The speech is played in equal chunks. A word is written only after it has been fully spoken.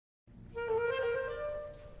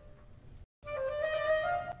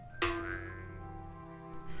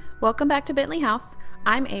Welcome back to Bentley House.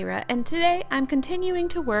 I'm Aira, and today I'm continuing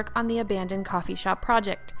to work on the abandoned coffee shop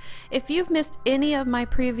project. If you've missed any of my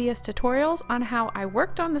previous tutorials on how I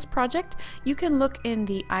worked on this project, you can look in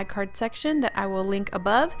the iCard section that I will link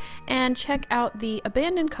above and check out the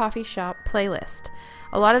abandoned coffee shop playlist.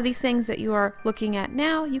 A lot of these things that you are looking at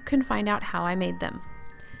now, you can find out how I made them.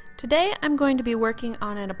 Today I'm going to be working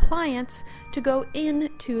on an appliance to go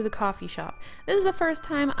into the coffee shop. This is the first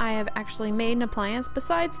time I have actually made an appliance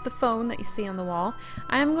besides the phone that you see on the wall.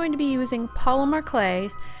 I am going to be using polymer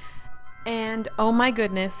clay, and oh my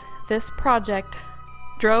goodness, this project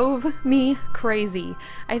drove me crazy.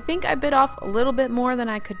 I think I bit off a little bit more than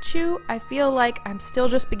I could chew. I feel like I'm still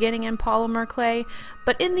just beginning in polymer clay,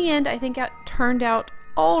 but in the end I think it turned out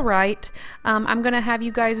all right. I'm gonna have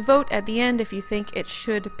you guys vote at the end if you think it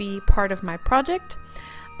should be part of my project,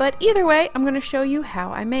 but either way I'm gonna show you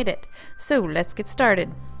how I made it. So let's get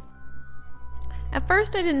started. At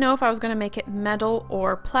first I didn't know if I was gonna make it metal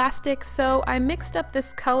or plastic, so I mixed up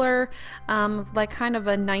this color, like kind of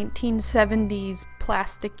a 1970s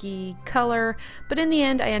plasticky color, but in the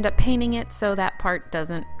end I end up painting it, so that part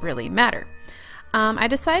doesn't really matter. I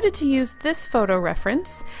decided to use this photo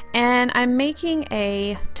reference, and I'm making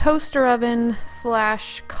a toaster oven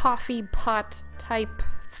slash coffee pot type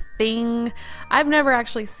thing. I've never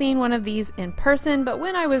actually seen one of these in person, but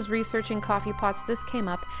when I was researching coffee pots, this came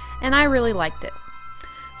up and I really liked it.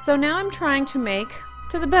 So now I'm trying to make,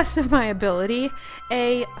 to the best of my ability,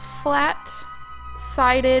 a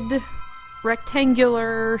flat-sided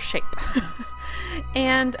rectangular shape.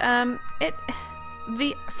 And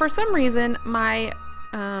for some reason my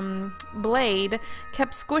blade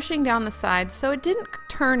kept squishing down the sides, so it didn't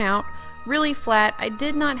turn out really flat. I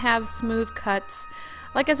did not have smooth cuts.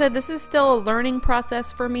 Like I said, this is still a learning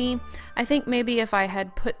process for me. I think maybe if I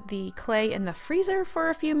had put the clay in the freezer for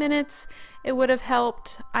a few minutes, it would have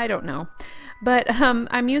helped. I don't know. But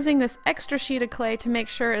I'm using this extra sheet of clay to make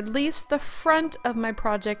sure at least the front of my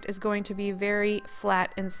project is going to be very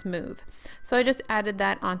flat and smooth. So I just added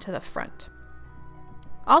that onto the front.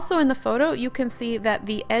 Also in the photo, you can see that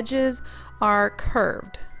the edges are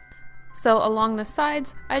curved. So along the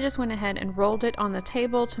sides, I just went ahead and rolled it on the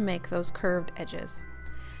table to make those curved edges.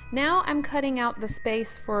 Now I'm cutting out the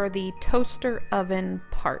space for the toaster oven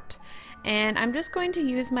part. And I'm just going to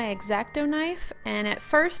use my X-Acto knife, and at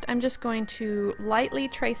first I'm just going to lightly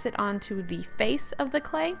trace it onto the face of the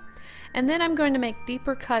clay. And then I'm going to make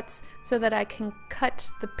deeper cuts so that I can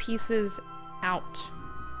cut the pieces out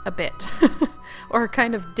a bit or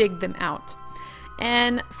kind of dig them out.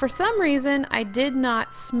 And for some reason I did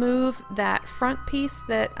not smooth that front piece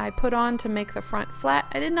that I put on to make the front flat.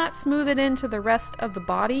 I did not smooth it into the rest of the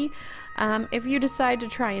body. If you decide to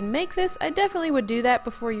try and make this, I definitely would do that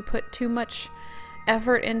before you put too much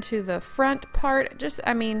effort into the front part.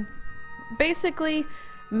 Basically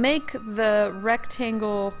make the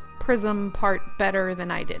rectangle prism part better than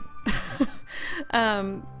I did.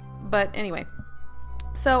 But anyway.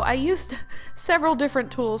 So I used several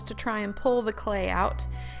different tools to try and pull the clay out,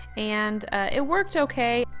 and it worked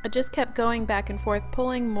okay. I just kept going back and forth,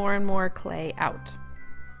 pulling more and more clay out.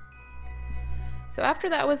 So after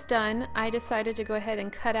that was done, I decided to go ahead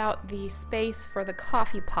and cut out the space for the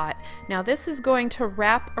coffee pot. Now this is going to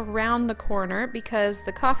wrap around the corner because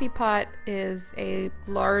the coffee pot is a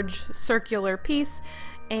large circular piece,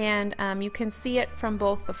 and you can see it from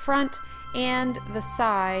both the front and the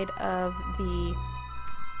side of the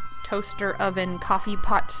toaster oven coffee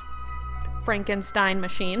pot Frankenstein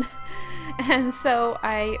machine. And so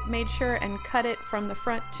I made sure and cut it from the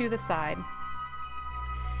front to the side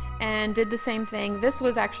and did the same thing. This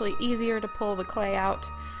was actually easier to pull the clay out,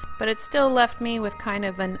 but it still left me with kind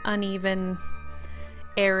of an uneven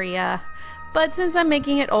area. But since I'm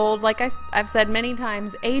making it old, like I've said many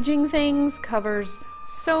times, aging things covers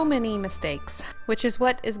so many mistakes, which is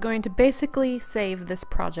what is going to basically save this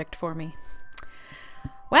project for me.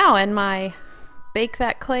 Wow, and my bake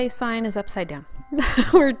that clay sign is upside down.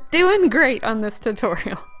 We're doing great on this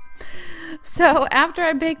tutorial. So after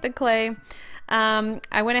I baked the clay,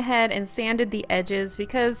 I went ahead and sanded the edges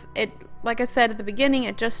because like I said at the beginning,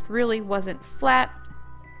 it just really wasn't flat.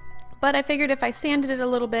 But I figured if I sanded it a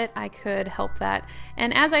little bit, I could help that.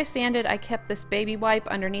 And as I sanded, I kept this baby wipe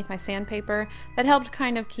underneath my sandpaper that helped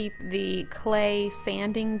kind of keep the clay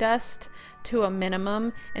sanding dust to a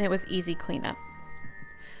minimum, and it was easy cleanup.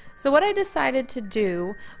 So what I decided to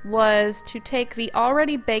do was to take the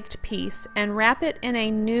already baked piece and wrap it in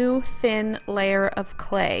a new thin layer of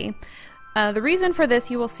clay. The reason for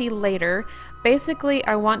this you will see later. Basically,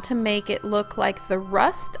 I want to make it look like the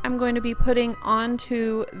rust I'm going to be putting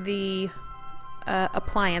onto the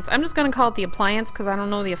appliance. I'm just going to call it the appliance because I don't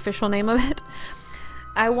know the official name of it.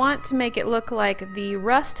 I want to make it look like the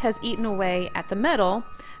rust has eaten away at the metal,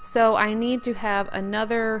 so I need to have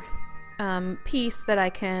another piece that I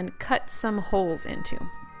can cut some holes into.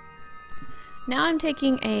 Now I'm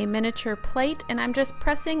taking a miniature plate and I'm just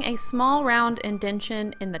pressing a small round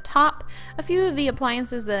indentation in the top. A few of the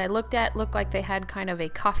appliances that I looked at looked like they had kind of a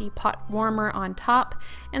coffee pot warmer on top,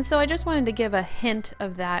 and so I just wanted to give a hint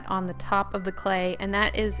of that on the top of the clay, and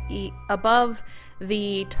that is above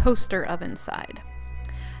the toaster oven side.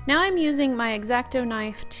 Now I'm using my X-Acto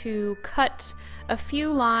knife to cut a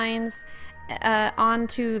few lines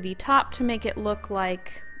onto the top to make it look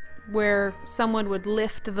like where someone would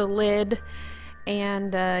lift the lid,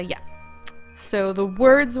 and yeah, so the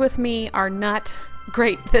words with me are not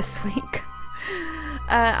great this week.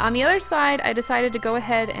 On the other side, I decided to go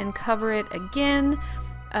ahead and cover it again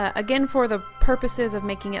for the purposes of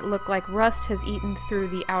making it look like rust has eaten through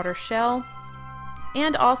the outer shell,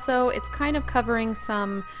 and also it's kind of covering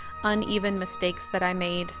some uneven mistakes that I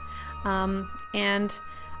made, and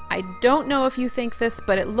I don't know if you think this,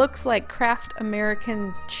 but it looks like Kraft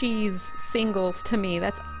American cheese singles to me.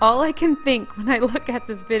 That's all I can think when I look at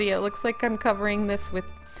this video. It looks like I'm covering this with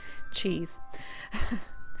cheese.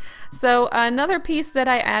 So another piece that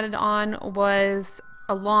I added on was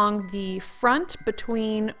along the front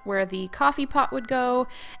between where the coffee pot would go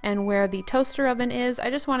and where the toaster oven is. I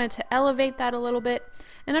just wanted to elevate that a little bit,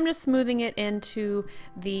 and I'm just smoothing it into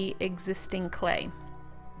the existing clay.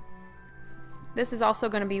 This is also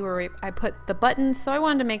going to be where I put the buttons, so I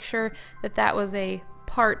wanted to make sure that that was a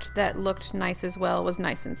part that looked nice as well, was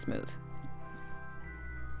nice and smooth.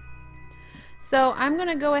 So I'm going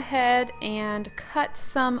to go ahead and cut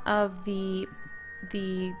some of the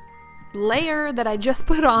layer that I just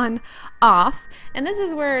put on off, and this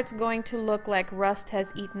is where it's going to look like rust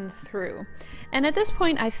has eaten through. And at this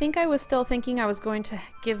point I think I was still thinking I was going to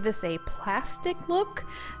give this a plastic look,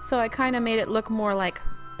 so I kind of made it look more like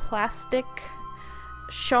plastic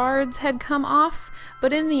shards had come off,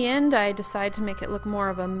 but in the end I decided to make it look more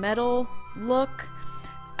of a metal look.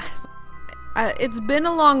 It's been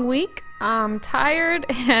a long week. I'm tired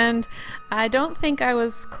and I don't think I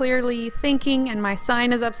was clearly thinking, and my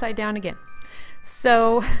sign is upside down again.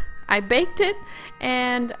 So I baked it,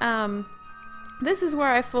 and this is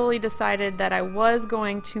where I fully decided that I was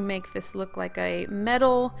going to make this look like a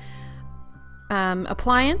metal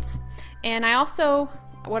appliance. And I also,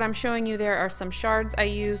 what I'm showing you there are some shards I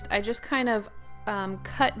used. I just kind of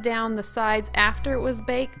cut down the sides after it was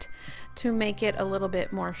baked to make it a little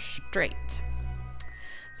bit more straight.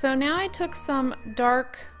 So now I took some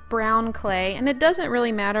dark brown clay, and it doesn't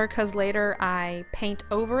really matter because later I paint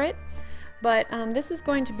over it, but this is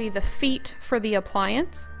going to be the feet for the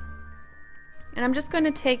appliance. And I'm just going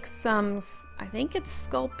to take some, I think it's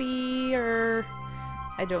Sculpey, or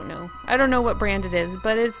I don't know what brand it is,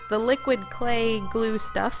 but it's the liquid clay glue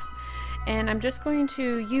stuff, and I'm just going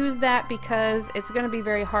to use that because it's going to be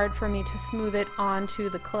very hard for me to smooth it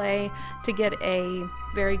onto the clay to get a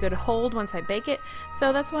very good hold once I bake it,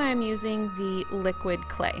 so that's why I'm using the liquid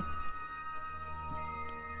clay.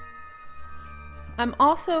 I'm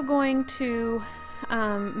also going to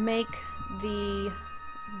make the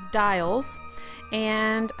dials,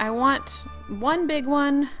 and I want one big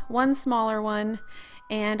one, one smaller one,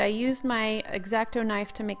 and I used my X-Acto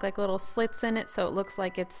knife to make like little slits in it so it looks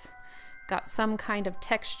like it's got some kind of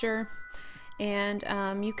texture. And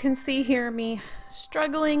you can see here me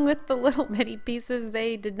struggling with the little bitty pieces.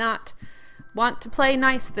 They did not want to play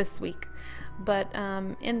nice this week, but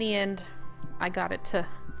in the end I got it to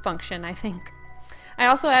function, I think. I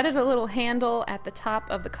also added a little handle at the top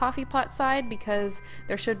of the coffee pot side because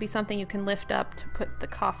there should be something you can lift up to put the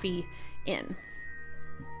coffee in.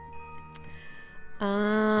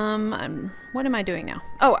 What am I doing now?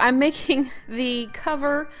 Oh, I'm making the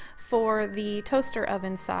cover for the toaster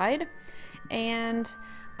oven side, and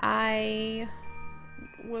I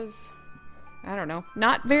don't know,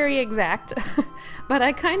 not very exact, but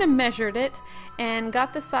I kind of measured it and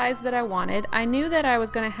got the size that I wanted. I knew that I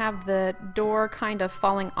was going to have the door kind of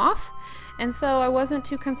falling off, and so I wasn't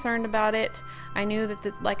too concerned about it. I knew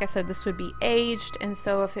that, like I said, this would be aged, and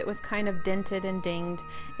so if it was kind of dented and dinged,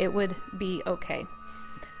 it would be okay.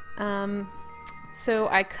 So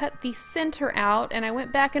I cut the center out, and I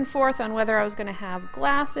went back and forth on whether I was going to have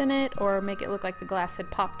glass in it or make it look like the glass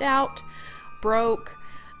had popped out, broke,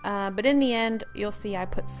 but in the end you'll see I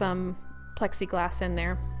put some plexiglass in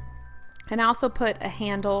there. And I also put a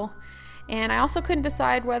handle, and I also couldn't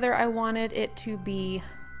decide whether I wanted it to be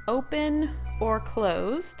open or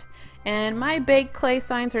closed, and my baked clay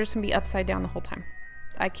signs are just going to be upside down the whole time.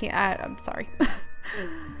 I'm sorry.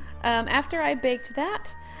 After I baked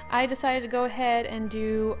that, I decided to go ahead and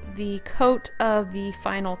do the coat of the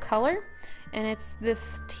final color. And it's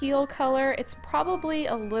this teal color. It's probably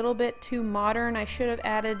a little bit too modern. I should have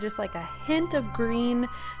added just like a hint of green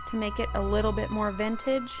to make it a little bit more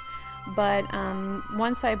vintage. But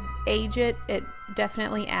once I age it, it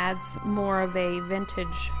definitely adds more of a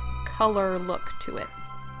vintage color look to it.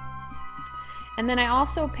 And then I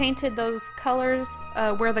also painted those colors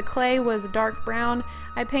where the clay was dark brown.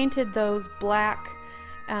 I painted those black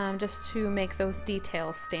just to make those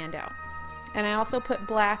details stand out. And I also put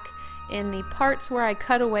black in the parts where I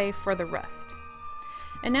cut away for the rust.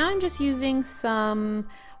 And now I'm just using some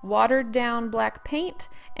watered down black paint,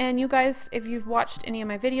 and you guys, if you've watched any of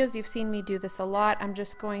my videos, you've seen me do this a lot. I'm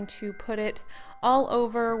just going to put it all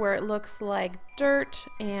over where it looks like dirt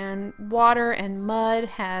and water and mud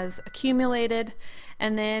has accumulated,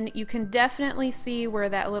 and then you can definitely see where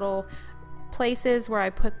that little place is where I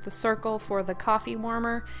put the circle for the coffee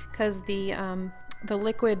warmer, because the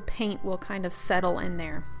liquid paint will kind of settle in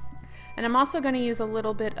there. And I'm also going to use a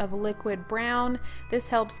little bit of liquid brown. This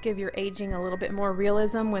helps give your aging a little bit more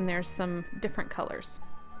realism when there's some different colors.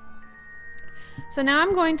 So now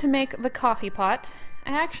I'm going to make the coffee pot.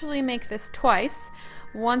 I actually make this twice,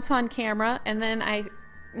 once on camera, and then I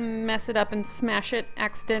mess it up and smash it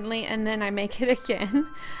accidentally, and then I make it again.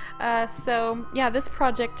 So yeah, this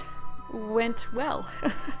project went well.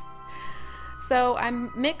 So I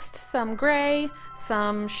mixed some gray,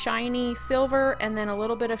 some shiny silver, and then a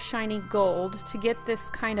little bit of shiny gold to get this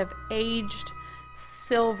kind of aged,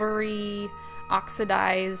 silvery,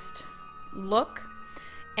 oxidized look.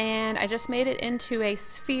 And I just made it into a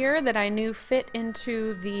sphere that I knew fit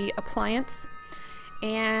into the appliance.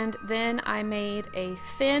 And then I made a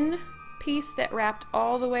thin piece that wrapped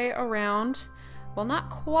all the way around. Well, not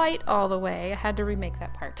quite all the way. I had to remake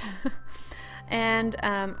that part. And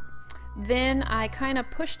then I kind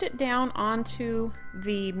of pushed it down onto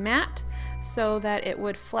the mat so that it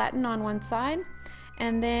would flatten on one side.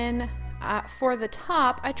 And then for the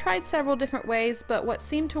top, I tried several different ways, but what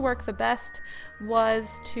seemed to work the best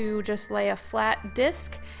was to just lay a flat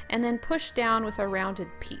disc and then push down with a rounded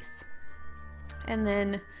piece. And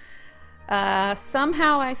then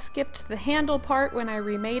somehow I skipped the handle part when I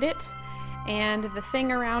remade it, and the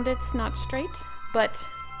thing around it's not straight, but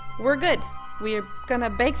we're good. We're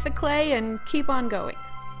gonna bake the clay and keep on going.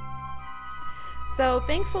 So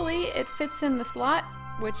thankfully it fits in the slot,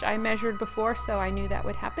 which I measured before, so I knew that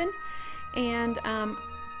would happen. And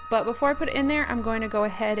but before I put it in there, I'm going to go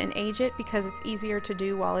ahead and age it because it's easier to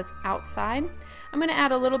do while it's outside. I'm going to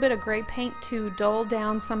add a little bit of gray paint to dull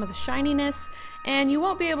down some of the shininess, and you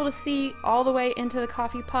won't be able to see all the way into the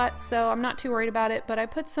coffee pot, so I'm not too worried about it. But I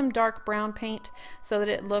put some dark brown paint so that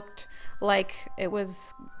it looked like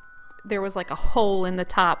there was like a hole in the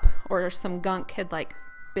top, or some gunk had like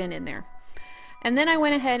been in there. And then I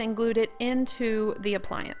went ahead and glued it into the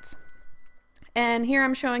appliance. And here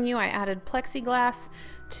I'm showing you I added plexiglass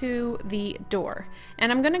to the door. And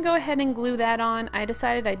I'm going to go ahead and glue that on. I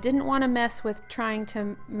decided I didn't want to mess with trying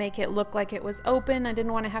to make it look like it was open. I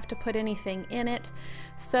didn't want to have to put anything in it.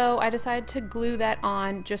 So I decided to glue that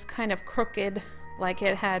on just kind of crooked, like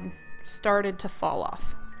it had started to fall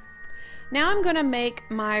off. Now I'm going to make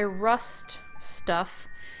my rust stuff,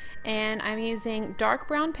 and I'm using dark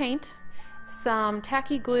brown paint, some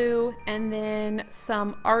tacky glue, and then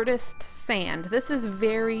some artist sand. This is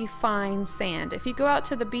very fine sand. If you go out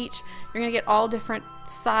to the beach, you're going to get all different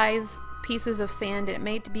size pieces of sand, and it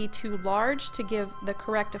may be too large to give the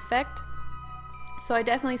correct effect. So I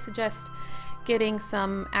definitely suggest getting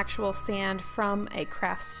some actual sand from a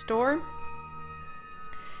craft store.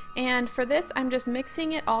 And for this, I'm just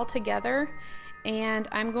mixing it all together, and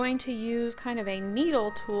I'm going to use kind of a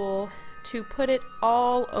needle tool to put it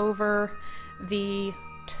all over the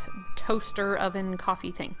toaster oven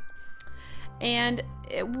coffee thing. And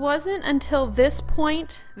it wasn't until this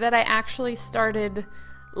point that I actually started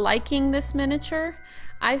liking this miniature.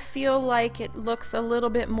 I feel like it looks a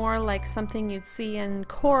little bit more like something you'd see in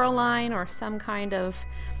Coraline or some kind of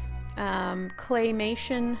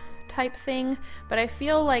claymation type thing, but I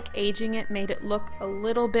feel like aging it made it look a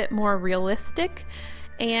little bit more realistic.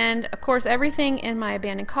 And of course, everything in my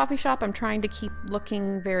abandoned coffee shop I'm trying to keep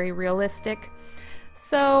looking very realistic.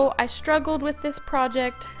 So I struggled with this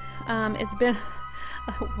project. It's been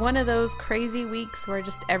one of those crazy weeks where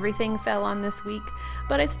just everything fell on this week,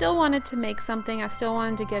 but I still wanted to make something. I still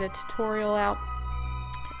wanted to get a tutorial out.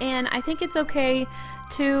 And I think it's okay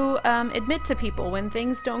to admit to people when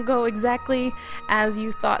things don't go exactly as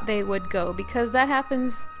you thought they would go, because that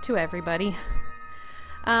happens to everybody.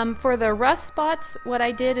 For the rust spots, what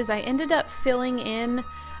I did is I ended up filling in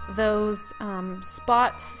those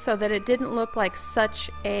spots so that it didn't look like such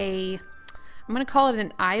a, I'm going to call it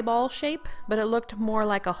an eyeball shape, but it looked more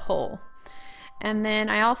like a hole. And then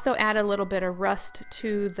I also added a little bit of rust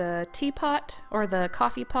to the teapot or the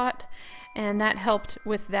coffee pot, and that helped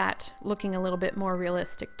with that looking a little bit more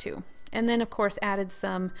realistic too. And then of course added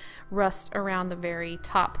some rust around the very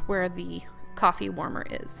top where the coffee warmer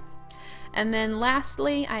is. And then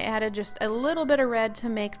lastly, I added just a little bit of red to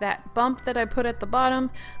make that bump that I put at the bottom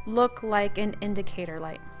look like an indicator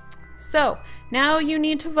light. So now you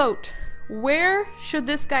need to vote. Where should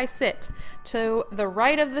this guy sit? To the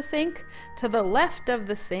right of the sink, to the left of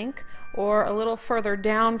the sink, or a little further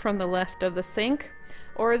down from the left of the sink?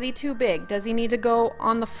 Or is he too big? Does he need to go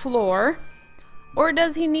on the floor? Or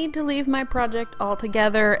does he need to leave my project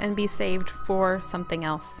altogether and be saved for something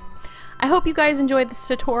else? I hope you guys enjoyed this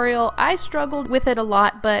tutorial. I struggled with it a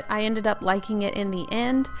lot, but I ended up liking it in the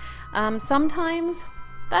end. Sometimes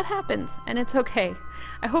that happens, and it's okay.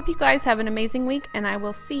 I hope you guys have an amazing week, and I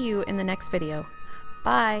will see you in the next video.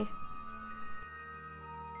 Bye!